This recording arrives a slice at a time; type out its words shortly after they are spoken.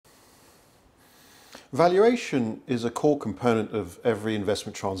Valuation is a core component of every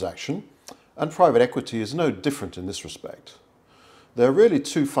investment transaction, and private equity is no different in this respect. There are really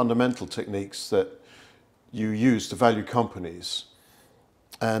two fundamental techniques that you use to value companies,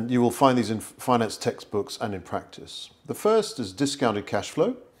 and you will find these in finance textbooks and in practice. The first is discounted cash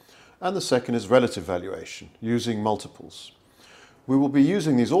flow, and the second is relative valuation, using multiples. We will be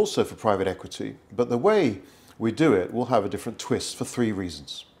using these also for private equity, but the way we do it will have a different twist for three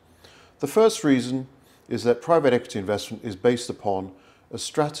reasons. The first reason is that private equity investment is based upon a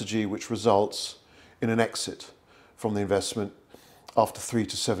strategy which results in an exit from the investment after 3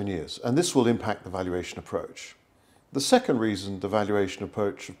 to 7 years, and this will impact the valuation approach. The second reason the valuation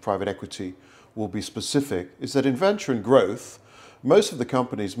approach of private equity will be specific is that in venture and growth, most of the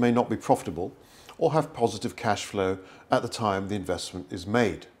companies may not be profitable or have positive cash flow at the time the investment is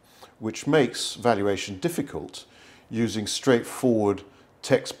made, which makes valuation difficult using straightforward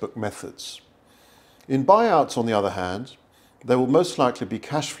textbook methods. In buyouts, on the other hand, there will most likely be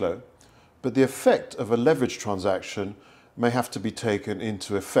cash flow, but the effect of a leverage transaction may have to be taken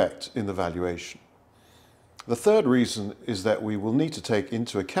into effect in the valuation. The third reason is that we will need to take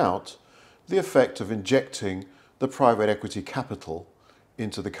into account the effect of injecting the private equity capital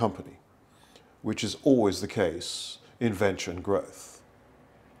into the company, which is always the case in venture and growth.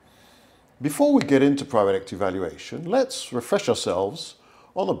 Before we get into private equity valuation, let's refresh ourselves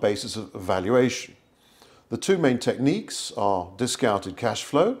on the basis of valuation. The two main techniques are discounted cash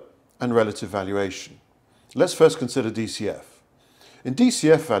flow and relative valuation. Let's first consider DCF. In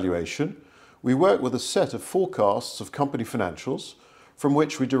DCF valuation, we work with a set of forecasts of company financials from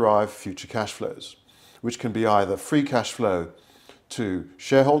which we derive future cash flows, which can be either free cash flow to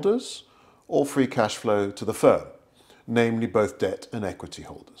shareholders or free cash flow to the firm, namely both debt and equity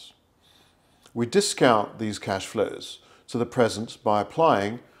holders. We discount these cash flows to the present by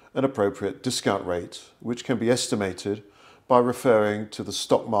applying an appropriate discount rate, which can be estimated by referring to the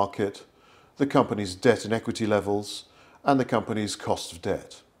stock market, the company's debt and equity levels, and the company's cost of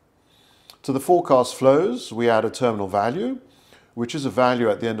debt. To the forecast flows, we add a terminal value, which is a value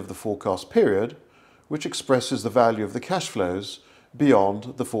at the end of the forecast period, which expresses the value of the cash flows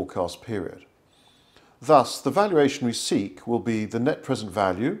beyond the forecast period. Thus, the valuation we seek will be the net present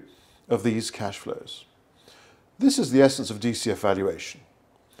value of these cash flows. This is the essence of DCF valuation.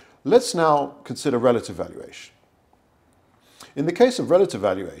 Let's now consider relative valuation. In the case of relative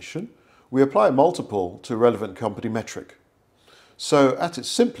valuation, we apply a multiple to a relevant company metric. So at its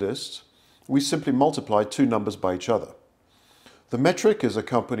simplest, we simply multiply two numbers by each other. The metric is a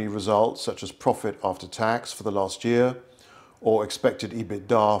company result such as profit after tax for the last year or expected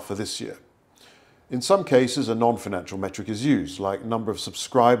EBITDA for this year. In some cases, a non-financial metric is used, like number of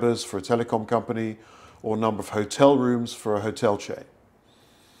subscribers for a telecom company or number of hotel rooms for a hotel chain.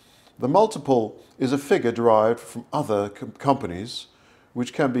 The multiple is a figure derived from other companies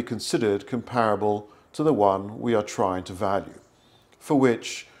which can be considered comparable to the one we are trying to value, for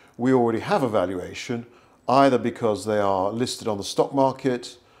which we already have a valuation, either because they are listed on the stock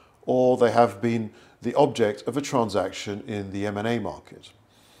market or they have been the object of a transaction in the M&A market.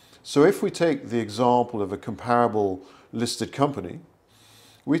 So if we take the example of a comparable listed company,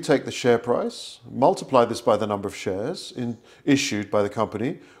 we take the share price, multiply this by the number of shares issued by the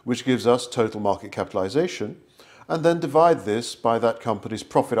company, which gives us total market capitalization, and then divide this by that company's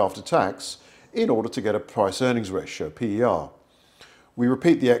profit after tax in order to get a price-earnings ratio, PER. We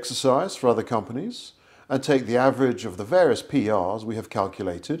repeat the exercise for other companies and take the average of the various PERs we have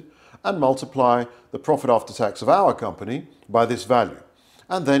calculated and multiply the profit after tax of our company by this value,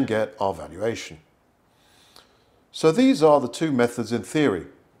 and then get our valuation. So these are the two methods in theory.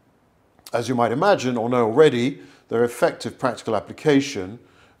 As you might imagine or know already, their effective practical application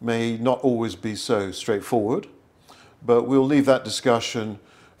may not always be so straightforward, but we'll leave that discussion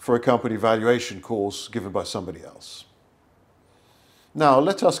for a company valuation course given by somebody else. Now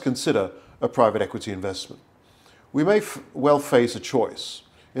let us consider a private equity investment. We may well face a choice.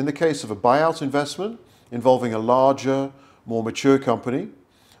 In the case of a buyout investment involving a larger, more mature company,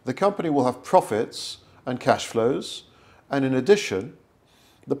 the company will have profits and cash flows, and in addition,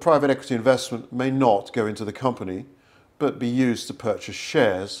 the private equity investment may not go into the company, but be used to purchase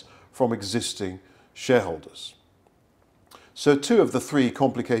shares from existing shareholders. So two of the three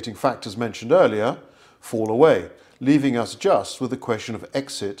complicating factors mentioned earlier fall away, leaving us just with the question of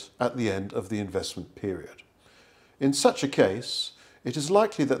exit at the end of the investment period. In such a case, it is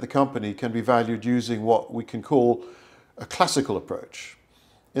likely that the company can be valued using what we can call a classical approach.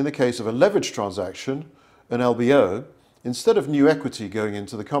 In the case of a leveraged transaction, an LBO, instead of new equity going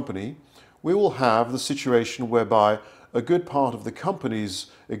into the company, we will have the situation whereby a good part of the company's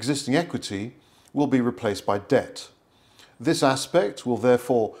existing equity will be replaced by debt. This aspect will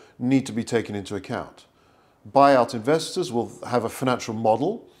therefore need to be taken into account. Buyout investors will have a financial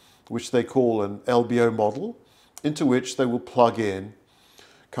model, which they call an LBO model, into which they will plug in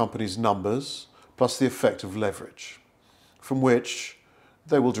companies' numbers plus the effect of leverage, from which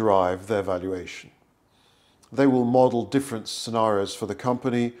they will derive their valuation. They will model different scenarios for the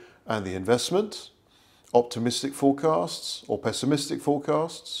company and the investment, optimistic forecasts or pessimistic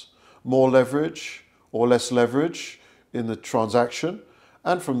forecasts, more leverage or less leverage in the transaction,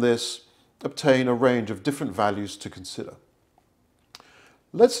 and from this obtain a range of different values to consider.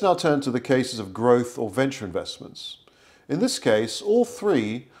 Let's now turn to the cases of growth or venture investments. In this case, all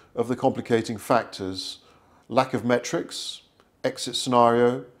three of the complicating factors, lack of metrics, exit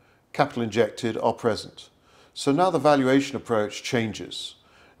scenario, capital injected, are present. So now the valuation approach changes.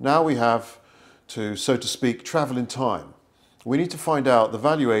 Now we have to, so to speak, travel in time. We need to find out the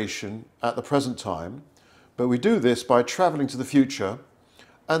valuation at the present time, but we do this by traveling to the future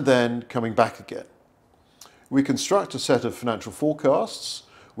and then coming back again. We construct a set of financial forecasts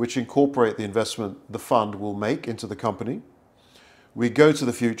which incorporate the investment the fund will make into the company. We go to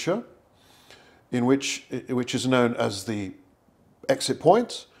the future, which is known as the exit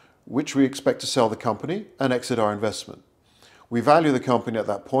point, which we expect to sell the company and exit our investment. We value the company at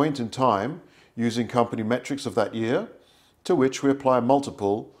that point in time using company metrics of that year, to which we apply a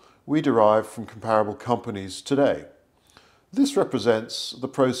multiple we derive from comparable companies today. This represents the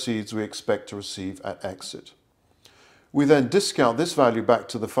proceeds we expect to receive at exit. We then discount this value back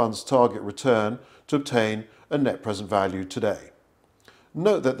to the fund's target return to obtain a net present value today.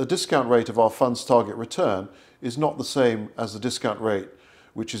 Note that the discount rate of our fund's target return is not the same as the discount rate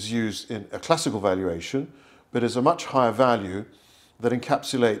which is used in a classical valuation, but is a much higher value that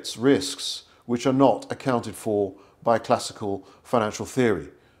encapsulates risks which are not accounted for by classical financial theory,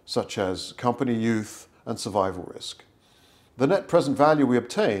 such as company youth and survival risk. The net present value we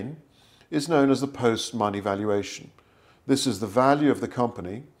obtain is known as the post-money valuation. This is the value of the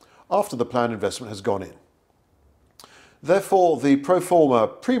company after the planned investment has gone in. Therefore, the pro forma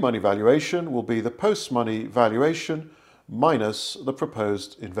pre-money valuation will be the post-money valuation minus the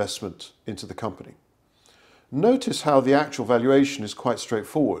proposed investment into the company. Notice how the actual valuation is quite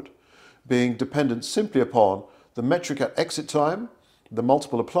straightforward, being dependent simply upon the metric at exit time, the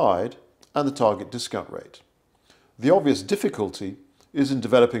multiple applied, and the target discount rate. The obvious difficulty is in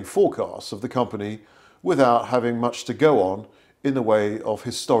developing forecasts of the company without having much to go on in the way of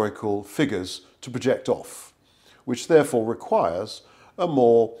historical figures to project off, which therefore requires a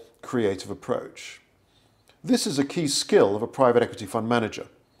more creative approach. This is a key skill of a private equity fund manager,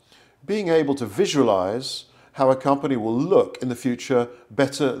 being able to visualize how a company will look in the future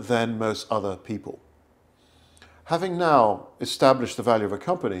better than most other people. Having now established the value of a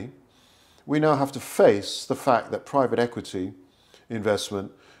company, we now have to face the fact that private equity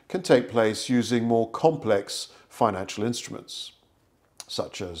investment can take place using more complex financial instruments,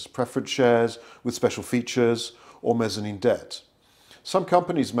 such as preference shares with special features or mezzanine debt. Some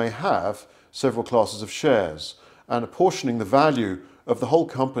companies may have several classes of shares, and apportioning the value of the whole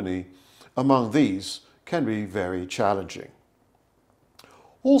company among these can be very challenging.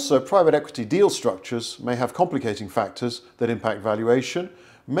 Also, private equity deal structures may have complicating factors that impact valuation,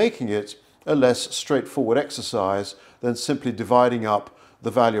 making it a less straightforward exercise than simply dividing up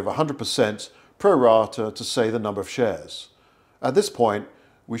the value of 100% pro rata to, say, the number of shares. At this point,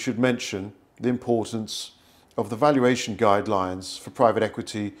 we should mention the importance of the valuation guidelines for private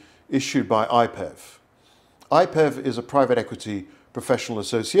equity issued by IPEV. IPEV is a private equity professional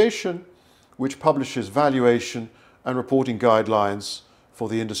association which publishes valuation and reporting guidelines for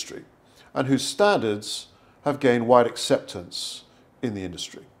the industry, and whose standards have gained wide acceptance in the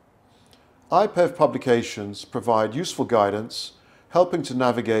industry. IPEV publications provide useful guidance, helping to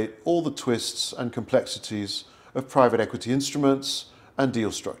navigate all the twists and complexities of private equity instruments and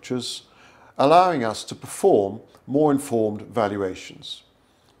deal structures, allowing us to perform more informed valuations.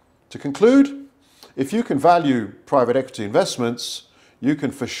 To conclude, if you can value private equity investments, you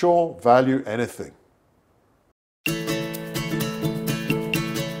can for sure value anything.